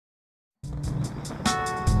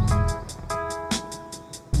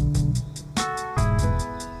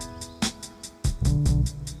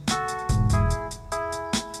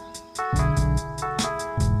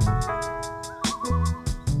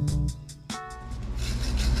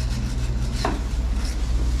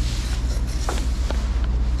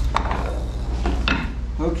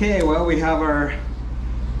Okay, well, we have our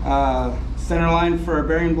center line for our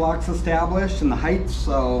bearing blocks established and the heights,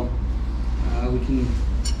 so we can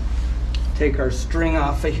take our string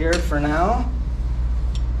off of here for now.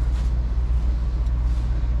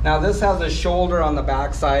 Now this has a shoulder on the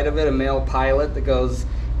back side of it, a male pilot that goes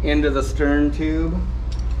into the stern tube.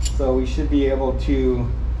 So we should be able to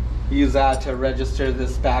use that to register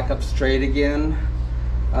this back up straight again.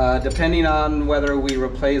 Depending on whether we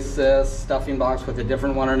replace this stuffing box with a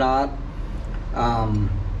different one or not,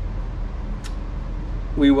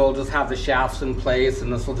 we will just have the shafts in place,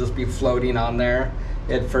 and this will just be floating on there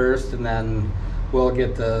at first, and then we'll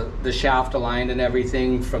get the shaft aligned and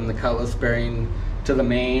everything from the cutlass bearing to the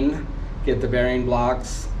main, get the bearing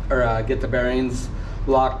blocks, or get the bearings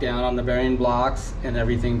locked down on the bearing blocks and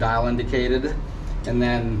everything dial indicated, and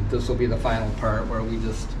then this will be the final part where we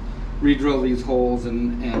just re-drill these holes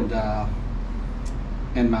and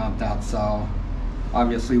mount that. So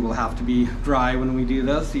obviously we'll have to be dry when we do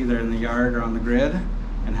this, either in the yard or on the grid,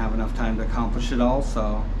 and have enough time to accomplish it all.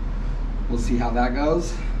 So we'll see how that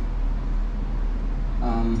goes.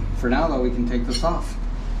 For now though, we can take this off.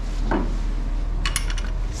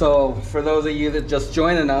 So for those of you that just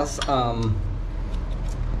joining us,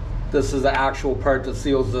 this is the actual part that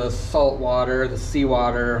seals the salt water, the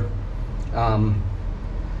seawater,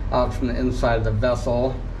 out from the inside of the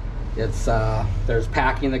vessel. It's there's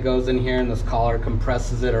packing that goes in here, and this collar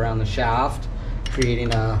compresses it around the shaft,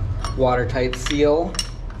 creating a watertight seal.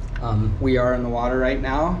 We are in the water right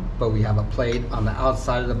now, but we have a plate on the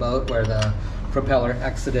outside of the boat where the propeller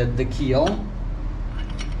exited the keel.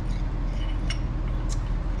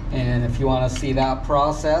 And if you want to see that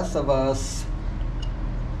process of us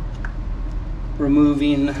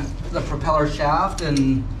removing the propeller shaft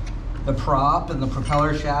and the prop and the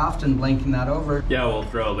propeller shaft and blanking that over. Yeah, we'll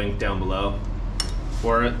throw a link down below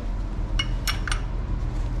for it.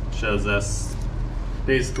 Shows us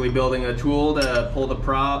basically building a tool to pull the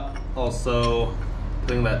prop, also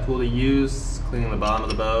putting that tool to use, cleaning the bottom of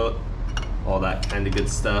the boat, all that kind of good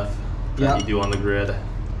stuff that you do on the grid.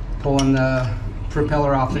 Pulling the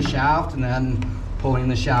propeller off the shaft and then pulling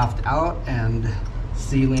the shaft out and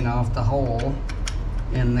sealing off the hole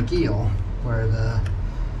in the keel where the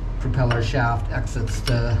propeller shaft exits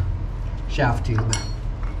the shaft tube.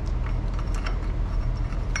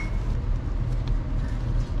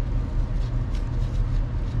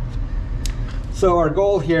 So our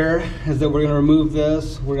goal here is that we're going to remove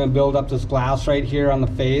this. We're going to build up this glass right here on the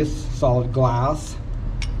face, solid glass.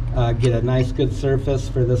 Get a nice good surface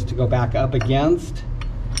for this to go back up against,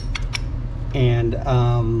 and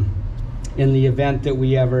in the event that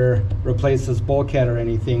we ever replace this bulkhead or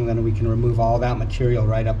anything, then we can remove all that material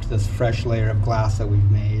right up to this fresh layer of glass that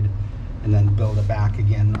we've made, and then build it back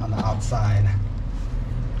again on the outside.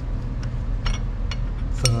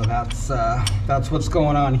 So that's what's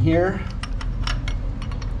going on here.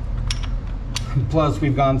 Plus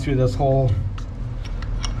we've gone through this whole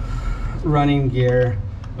running gear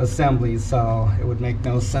assembly, so it would make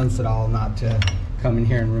no sense at all not to come in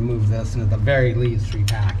here and remove this, and at the very least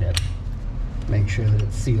repack it, make sure that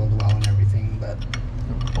it's sealed well and everything. But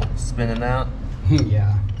spinning out.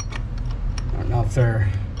 Yeah, I don't know if they're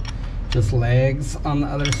just legs on the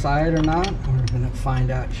other side or not. We're gonna find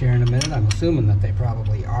out here in a minute. I'm assuming that they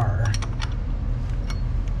probably are,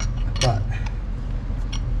 but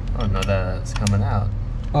oh no, that's coming out.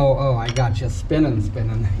 Oh, I got you.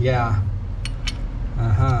 Spinning. Yeah.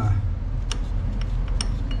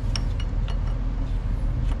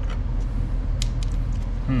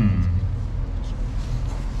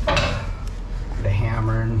 Get a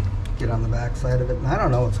hammer and get on the back side of it. And I don't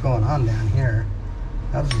know what's going on down here.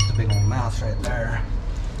 That's just a big old mess right there.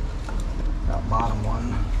 That bottom one.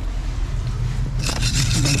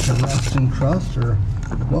 Bunch of rust and crust, or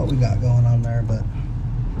what we got going on there, but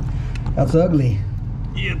that's ugly.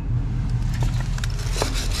 Yep.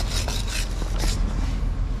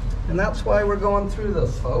 And that's why we're going through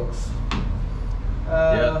this, folks.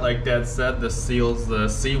 Yeah, like Dad said, this seals the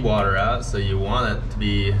seawater out, so you want it to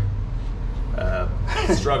be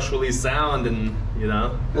structurally sound, and you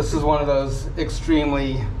know. This is one of those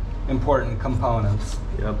extremely important components.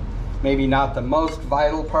 Yep. Maybe not the most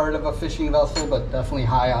vital part of a fishing vessel, but definitely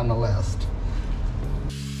high on the list.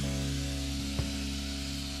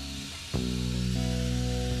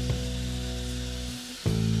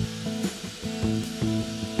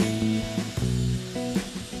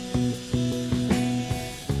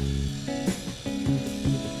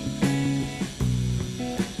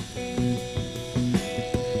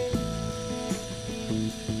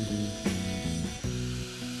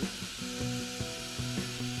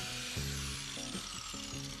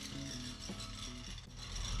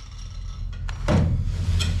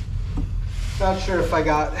 Not sure if I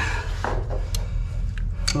got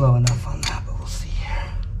low enough on that, but we'll see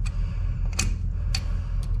here.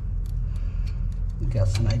 I'm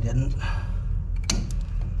guessing I didn't.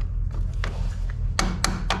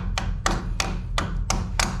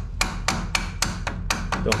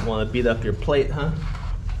 Don't want to beat up your plate, huh?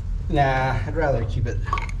 Nah, I'd rather keep it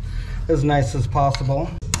as nice as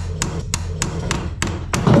possible.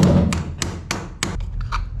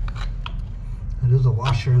 It is a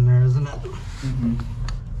washer in there, isn't it? Mm-hmm.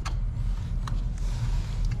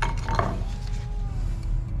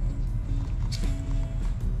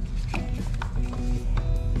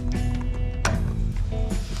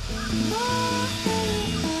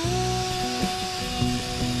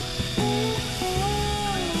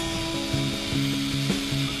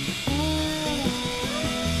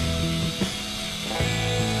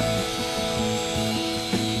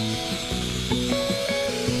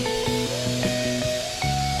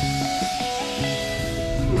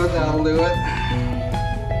 But that'll do it.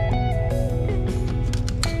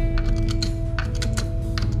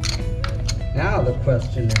 Now the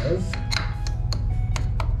question is,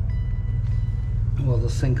 will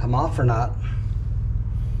this thing come off or not?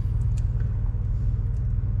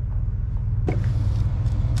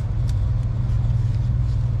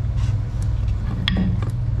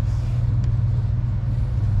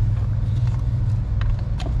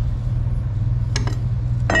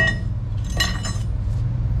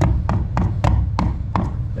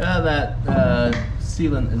 That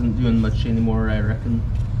sealant isn't doing much anymore, I reckon.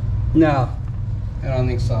 No, I don't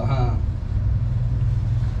think so, huh?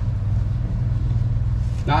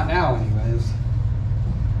 Not now, anyways.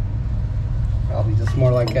 Probably just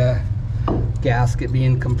more like a gasket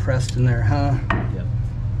being compressed in there, huh? Yep.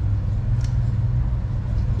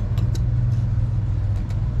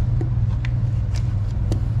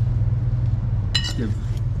 Give.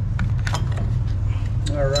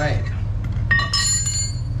 All right.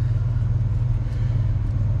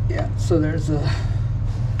 Yeah, so there's a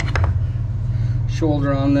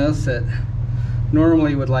shoulder on this that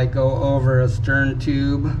normally would like go over a stern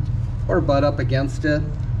tube or butt up against it.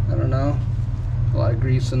 I don't know. A lot of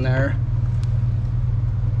grease in there.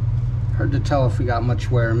 Hard to tell if we got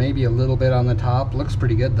much wear. Maybe a little bit on the top. Looks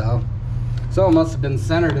pretty good though. So it must have been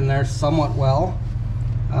centered in there somewhat well.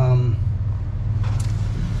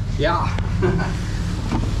 Yeah.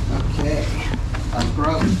 Okay. That's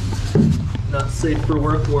gross. Not safe for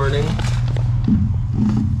work warning.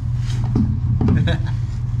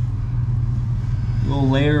 Little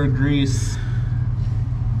layer of grease.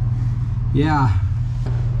 Yeah.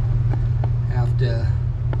 Have to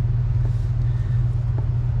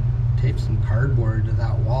tape some cardboard to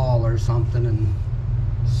that wall or something and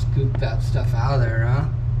scoop that stuff out of there, huh?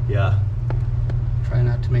 Yeah. Try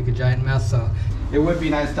not to make a giant mess. So it would be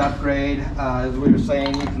nice to upgrade. As we were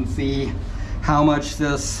saying, you can see how much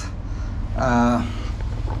this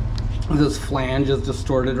this flange is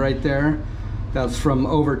distorted right there. That's from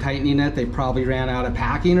over tightening it. They probably ran out of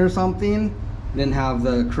packing or something. Didn't have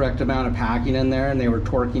the correct amount of packing in there, and they were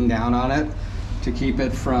torquing down on it to keep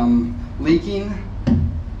it from leaking,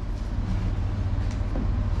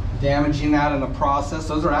 damaging that in the process.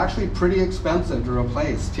 Those are actually pretty expensive to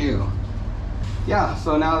replace too. Yeah,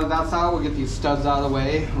 so now that that's out, we'll get these studs out of the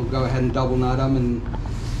way. We'll go ahead and double nut them and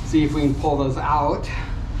see if we can pull those out.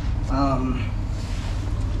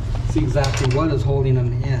 See exactly what is holding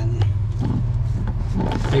them in.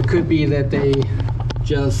 It could be that they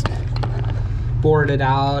just bored it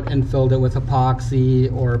out and filled it with epoxy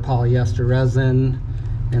or polyester resin,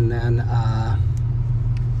 and then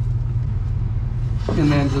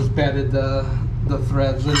just bedded the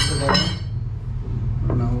threads into there. I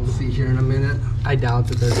don't know, we'll see here in a minute. I doubt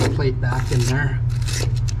that there's a plate back in there.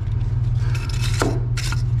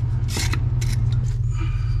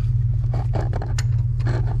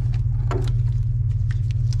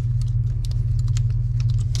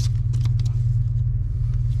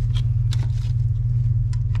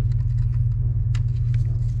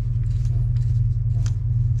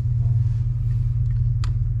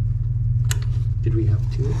 Did we have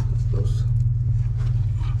two? I suppose.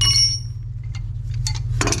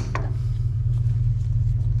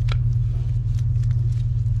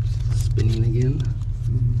 Spinning again.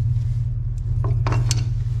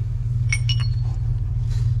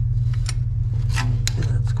 Yeah,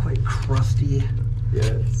 that's quite crusty. Yeah,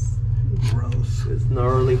 it's Gross. It's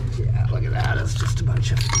gnarly. Yeah, look at that. It's just a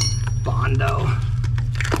bunch of Bondo.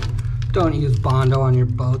 Don't use Bondo on your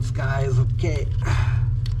boats, guys, okay?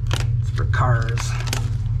 It's for cars.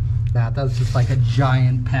 That's just like a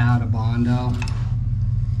giant pad of Bondo.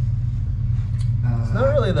 It's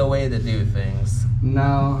not really the way to do things.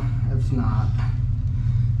 No, it's not.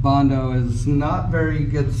 Bondo is not very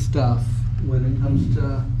good stuff when it comes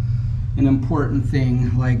to an important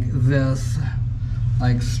thing like this.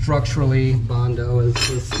 Like structurally, Bondo is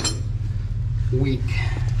just weak.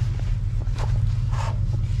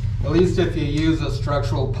 At least if you use a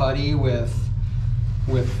structural putty with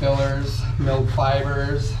fillers, milled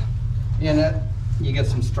fibers in it, you get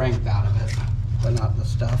some strength out of it, but not the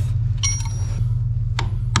stuff.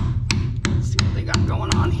 Let's see what they got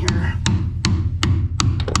going on here.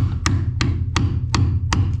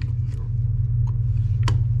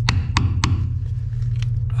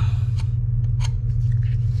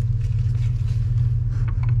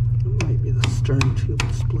 It might be the stern tube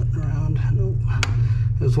splitting around. Nope.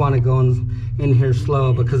 I just want to go in here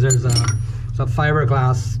slow because there's a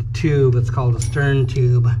fiberglass tube. It's called a stern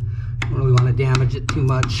tube. I don't really want to damage it too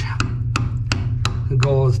much. The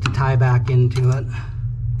goal is to tie back into it.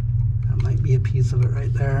 That might be a piece of it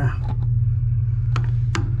right there.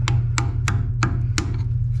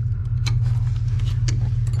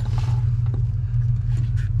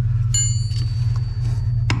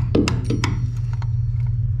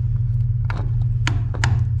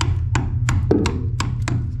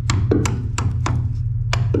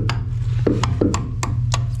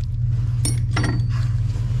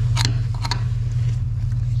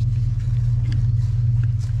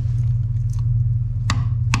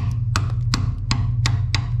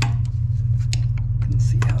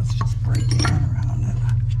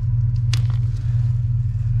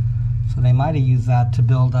 They might have used that to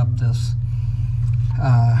build up this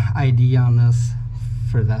ID on this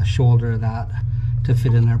for the shoulder of that to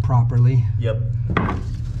fit in there properly. Yep.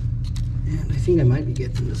 And I think I might be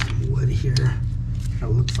getting this wood here. That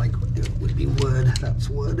looks like it would be wood. That's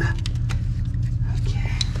wood.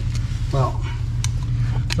 Okay. Well,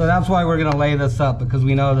 so that's why we're going to lay this up, because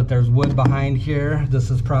we know that there's wood behind here. This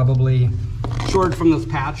is probably short from this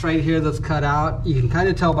patch right here that's cut out. You can kind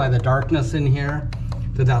of tell by the darkness in here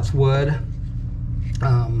that that's wood.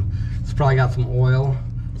 It's probably got some oil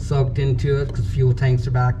soaked into it because fuel tanks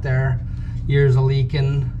are back there. Years of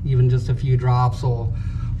leaking, even just a few drops will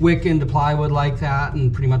wick into plywood like that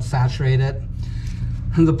and pretty much saturate it.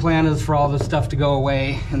 And the plan is for all this stuff to go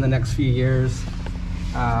away in the next few years.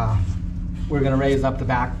 We're going to raise up the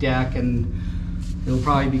back deck, and it'll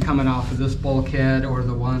probably be coming off of this bulkhead or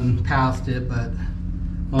the one past it, but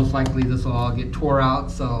most likely this will all get tore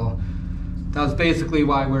out. So that's basically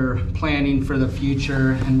why we're planning for the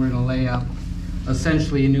future, and we're going to lay up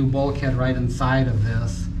essentially a new bulkhead right inside of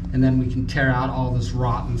this, and then we can tear out all this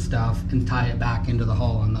rotten stuff and tie it back into the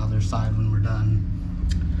hull on the other side when we're done.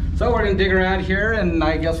 So we're going to dig around here, and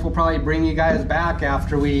I guess we'll probably bring you guys back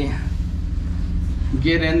after we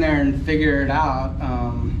get in there and figure it out.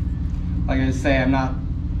 Like I say, I'm not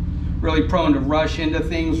really prone to rush into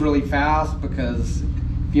things really fast, because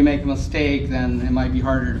if you make a mistake, then it might be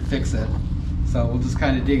harder to fix it. So we'll just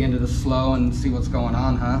kind of dig into this slow and see what's going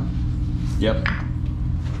on, huh? Yep.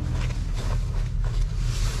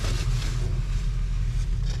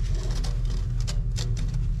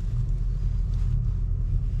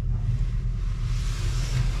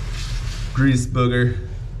 Grease booger.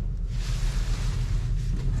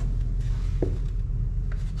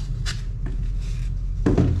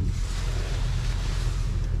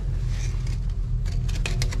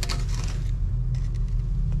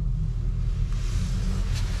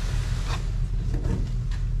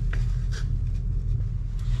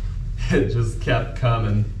 It just kept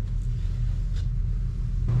coming.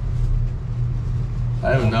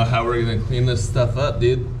 I don't know how we're gonna clean this stuff up,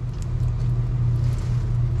 dude. Is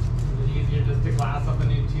it easier just to glass up a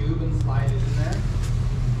new tube and slide it in there?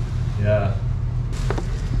 Yeah.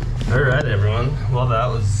 Alright, everyone. Well, that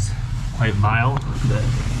was quite vile, but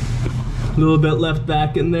a little bit left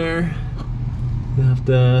back in there. We'll have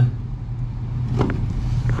to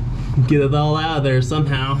get it all out of there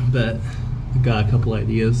somehow, but I got a couple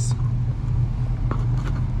ideas.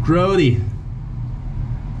 Grody,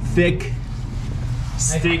 thick,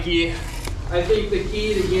 sticky. I think the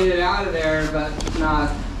key to get it out of there, but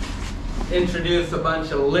not introduce a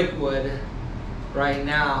bunch of liquid right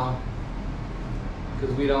now,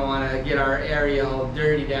 because we don't want to get our area all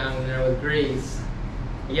dirty down in there with grease.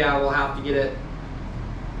 Yeah, we'll have to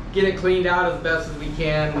get it cleaned out as best as we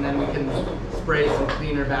can, and then we can spray some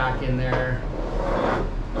cleaner back in there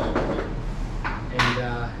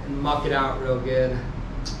and muck it out real good.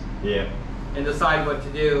 Yeah. And decide what to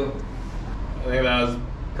do. I think that was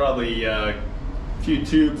probably a few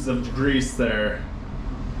tubes of grease there,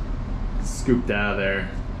 scooped out of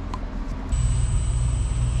there.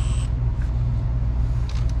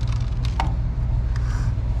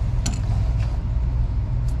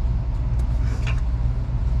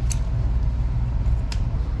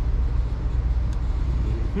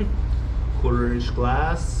 1/4 inch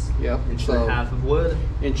glass. Yep. Inch and a half of wood.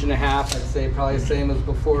 1.5 inches, I'd say, probably the same as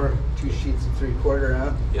before. 2 sheets of 3/4,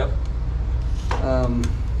 huh? Yep.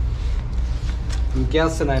 I'm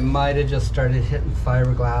guessing I might have just started hitting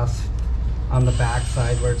fiberglass on the back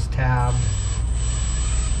side where it's tabbed.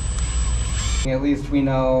 At least we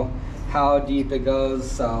know how deep it goes,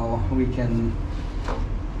 so we can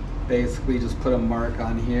basically just put a mark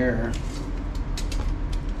on here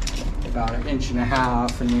about 1.5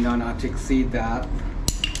 inches, and we know not to exceed that.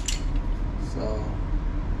 So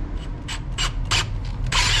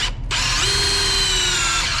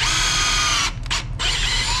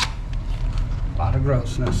a lot of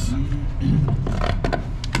grossness.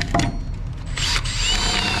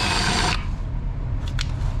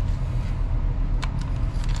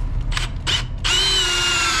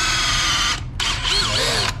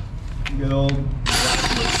 Good old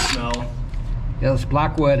blackwood smell. Yes,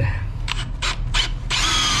 blackwood.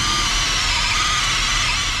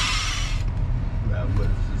 That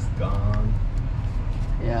wood's just gone.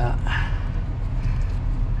 Yeah.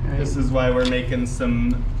 Right. This is why we're making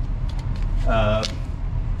some,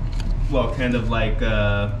 well, kind of like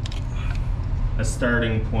a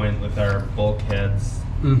starting point with our bulkheads,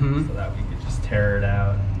 so that we could just tear it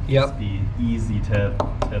out and just be easy to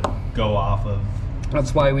go off of.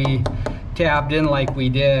 That's why we tabbed in like we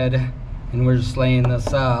did, and we're just laying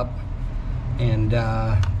this up and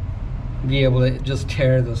be able to just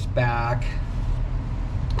tear this back.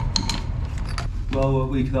 Well, what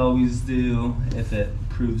we could always do, if it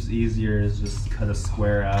proves easier, is just cut a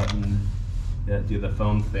square out and do the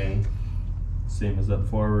foam thing, same as up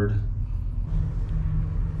forward.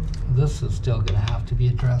 This is still gonna have to be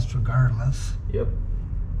addressed regardless. Yep.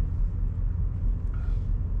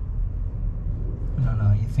 I don't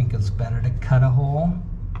know, you think it's better to cut a hole,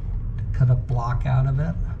 to cut a block out of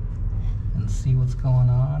it and see what's going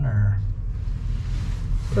on, or?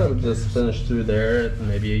 Probably just finish through there, and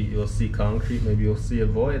maybe you'll see concrete, maybe you'll see a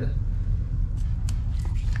void.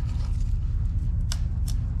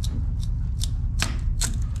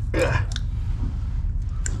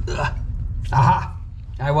 Aha!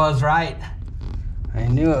 I was right. I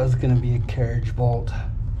knew it was gonna be a carriage bolt.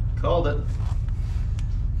 Called it.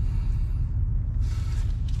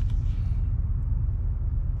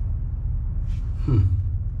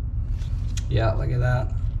 Yeah, look at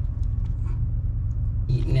that.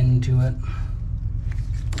 Eating into it.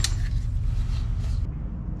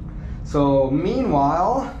 So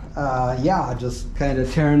meanwhile, yeah, just kind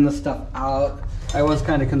of tearing the stuff out. I was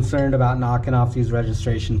kind of concerned about knocking off these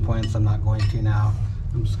registration points. I'm not going to now.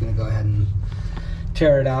 I'm just gonna go ahead and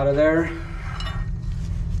tear it out of there.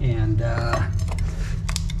 And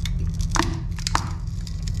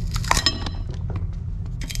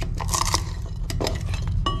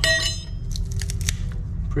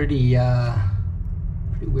pretty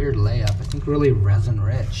weird layup. I think really resin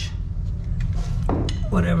rich.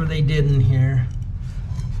 Whatever they did in here.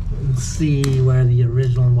 Let's see where the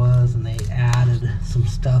original was, and they added some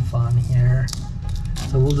stuff on here.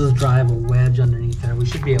 So we'll just drive a wedge underneath there. We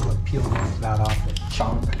should be able to peel most of that off the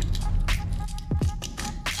chunk.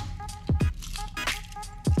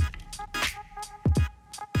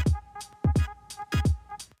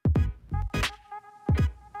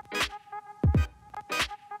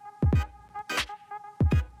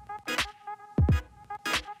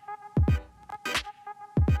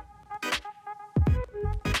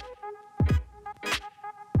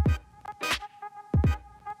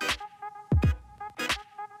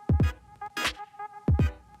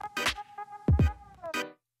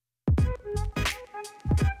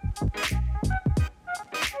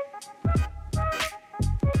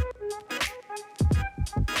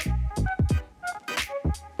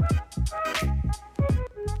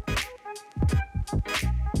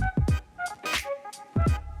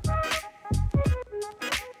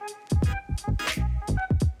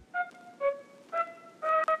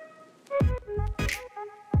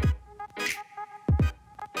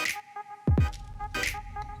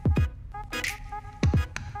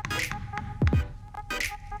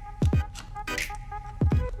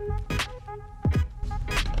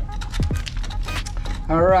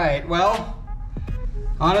 All right, well,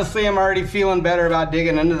 honestly, I'm already feeling better about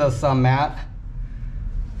digging into this some, Matt.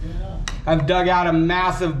 Yeah. I've dug out a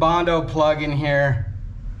massive Bondo plug in here.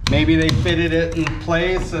 Maybe they fitted it in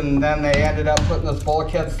place and then they ended up putting this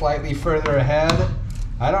bulkhead slightly further ahead.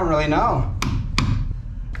 I don't really know.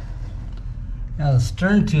 Now the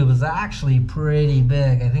stern tube is actually pretty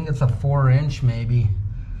big. I think it's a 4-inch maybe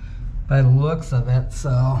by the looks of it,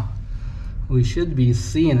 so we should be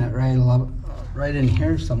seeing it right in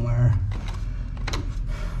here somewhere.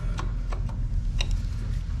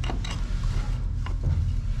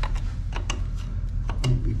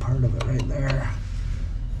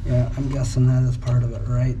 I'm guessing that is part of it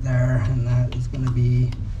right there, and that is going to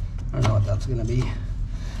be, I don't know what that's going to be.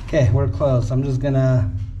 Okay, we're close. I'm just gonna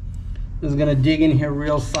dig in here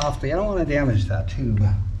real softly. I don't want to damage that tube.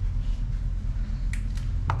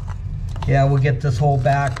 Yeah, we'll get this whole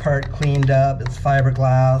back part cleaned up. It's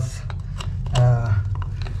fiberglass.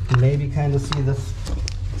 You maybe kind of see this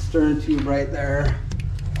stern tube right there.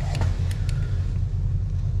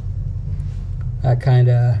 That kind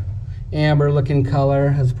of amber looking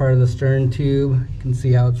color as part of the stern tube. You can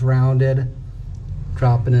see how it's rounded,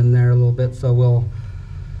 dropping in there a little bit. So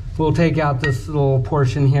we'll take out this little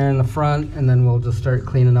portion here in the front, and then we'll just start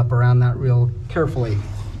cleaning up around that real carefully.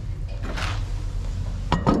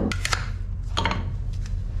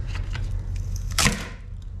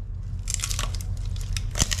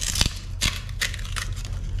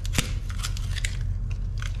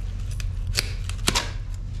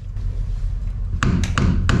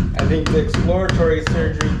 I think the exploratory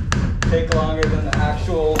surgery take longer than the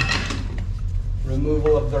actual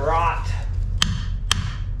removal of the rot.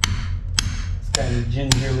 It's kind of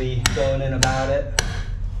gingerly going in about it.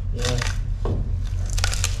 Yeah.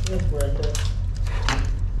 That's right there.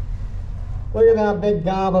 Look at that big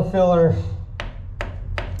gob of filler.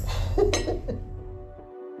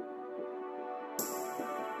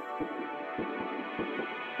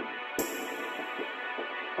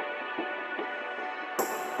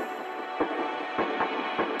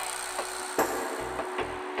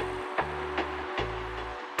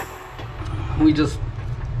 We just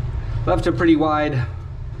left a pretty wide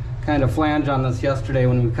kind of flange on this yesterday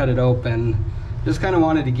when we cut it open. Just kind of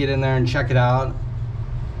wanted to get in there and check it out.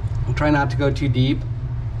 I'll try not to go too deep.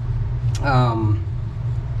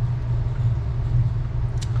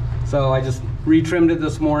 So I just retrimmed it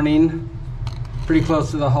this morning, pretty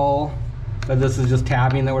close to the hull, but this is just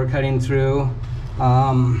tabbing that we're cutting through.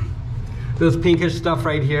 This pinkish stuff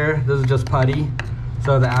right here, this is just putty.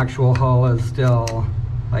 So the actual hull is still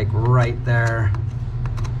like right there,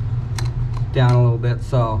 down a little bit.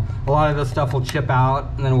 So a lot of this stuff will chip out,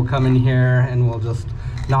 and then we'll come in here and we'll just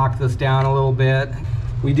knock this down a little bit.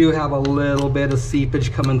 We do have a little bit of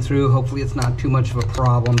seepage coming through. Hopefully it's not too much of a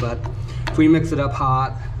problem, but if we mix it up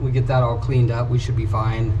hot, we get that all cleaned up, we should be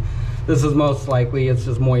fine. This is most likely, it's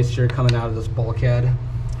just moisture coming out of this bulkhead.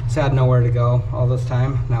 It's had nowhere to go all this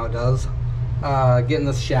time, now it does. Getting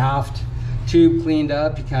this shaft tube cleaned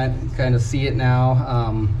up, you kind of see it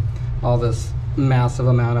now. All this massive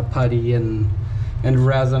amount of putty and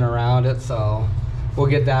resin around it, so we'll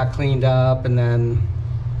get that cleaned up, and then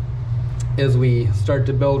as we start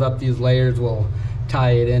to build up these layers, we'll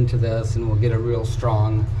tie it into this and we'll get a real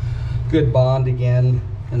strong, good bond again,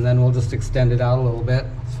 and then we'll just extend it out a little bit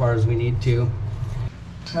as far as we need to.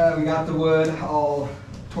 We got the wood all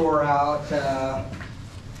tore out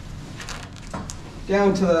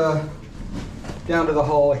down to the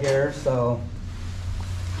hull here. So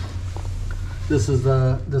this is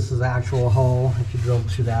the actual hull. If you drilled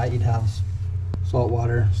through that, you'd have salt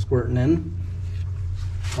water squirting in.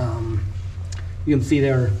 You can see they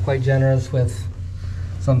were quite generous with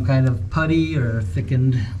some kind of putty or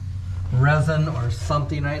thickened resin or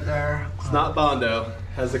something right there. It's not Bondo.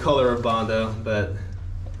 Has the color of Bondo, but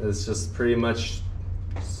it's just pretty much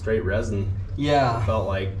straight resin. Yeah. It felt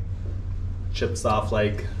like chips off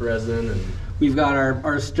like resin. And we've got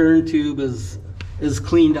our stern tube is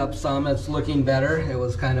cleaned up some. It's looking better. It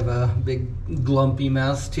was kind of a big glumpy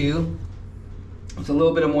mess too. There's a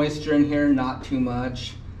little bit of moisture in here, not too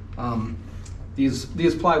much.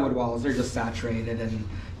 These plywood walls, they're just saturated, and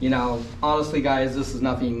you know, honestly guys, this is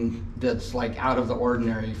nothing that's like out of the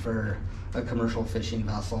ordinary for a commercial fishing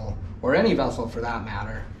vessel, or any vessel for that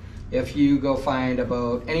matter. If you go find a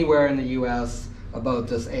boat anywhere in the US a boat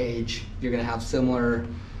this age, you're gonna have similar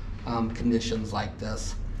conditions like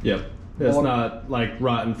this. Yep. It's not like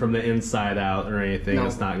rotten from the inside out or anything. No.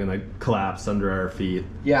 It's not gonna collapse under our feet.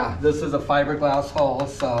 Yeah, this is a fiberglass hull,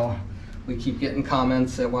 so we keep getting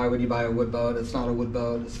comments that why would you buy a wood boat? It's not a wood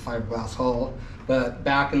boat, it's a fiberglass hull. But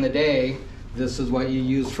back in the day, this is what you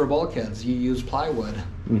used for bulkheads. You used plywood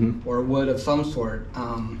or wood of some sort.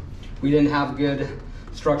 We didn't have good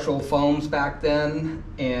structural foams back then,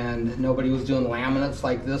 and nobody was doing laminates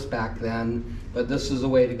like this back then, but this is the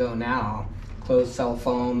way to go now. Closed cell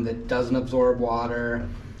foam that doesn't absorb water,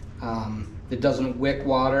 that doesn't wick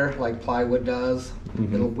water like plywood does.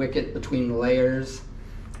 It'll wick it between the layers,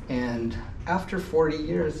 and after 40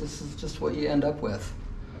 years, this is just what you end up with.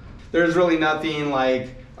 There's really nothing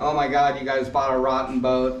like, oh my God, you guys bought a rotten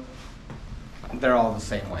boat. They're all the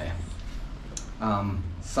same way.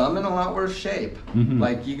 Some in a lot worse shape.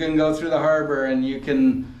 Like you can go through the harbor and you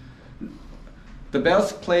can The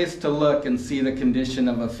best place to look and see the condition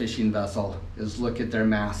of a fishing vessel is look at their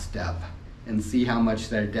mast step and see how much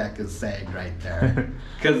their deck is sagged right there.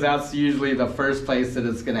 Because that's usually the first place that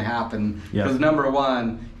it's gonna happen. Because number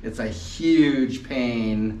one, it's a huge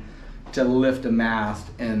pain to lift a mast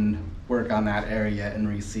and work on that area and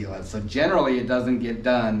reseal it. So generally it doesn't get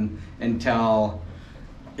done until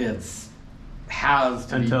it's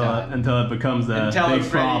be done. Until it becomes a until big it's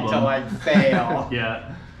problem. ready to like fail.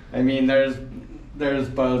 Yeah. I mean, there's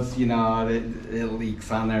boats, you know, it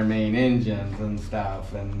leaks on their main engines and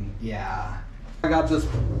stuff, and yeah. I got this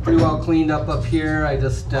pretty well cleaned up here. I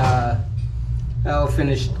just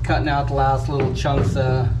finished cutting out the last little chunks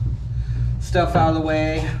of stuff out of the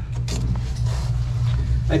way.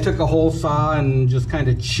 I took a hole saw and just kind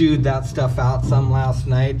of chewed that stuff out some last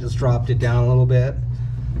night, just dropped it down a little bit.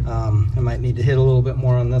 I might need to hit a little bit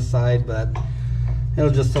more on this side, but it'll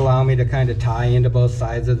just allow me to kind of tie into both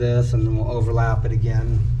sides of this, and then we'll overlap it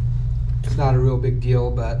again. It's not a real big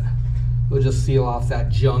deal, but we'll just seal off that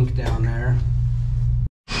junk down there.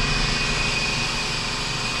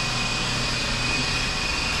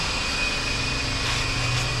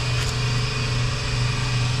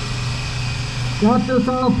 Got this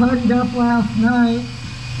all puttied up last night.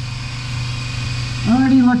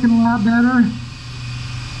 Already looking a lot better.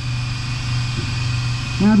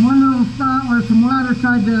 Had one little spot where some water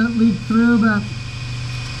tried to leak through, but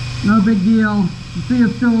no big deal. You see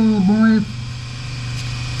it's still a little moist.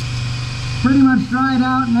 Pretty much dried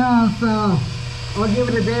out now, so I'll give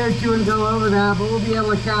it a day or two and go over that, but we'll be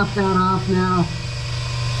able to cap that off now.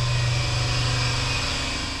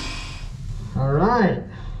 All right.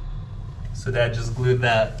 So Dad just glued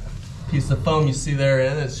that piece of foam you see there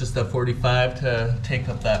in. It's just a 45 to take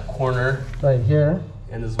up that corner. Right here.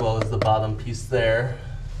 And as well as the bottom piece there.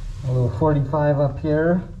 A little 45 up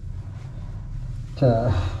here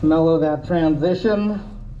to mellow that transition.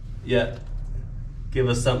 Yeah. Give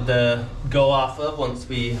us something to go off of once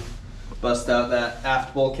we bust out that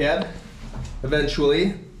aft bulkhead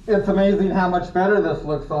eventually. It's amazing how much better this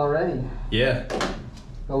looks already. Yeah.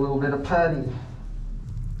 A little bit of putty.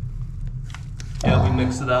 Yeah, we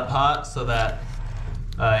mix it up hot so that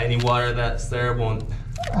any water that's there won't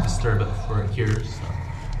disturb it before it cures. So.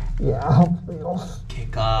 Yeah, hopefully it'll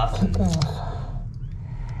kick off and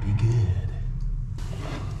be good.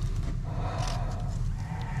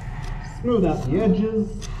 Smooth out the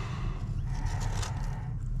edges.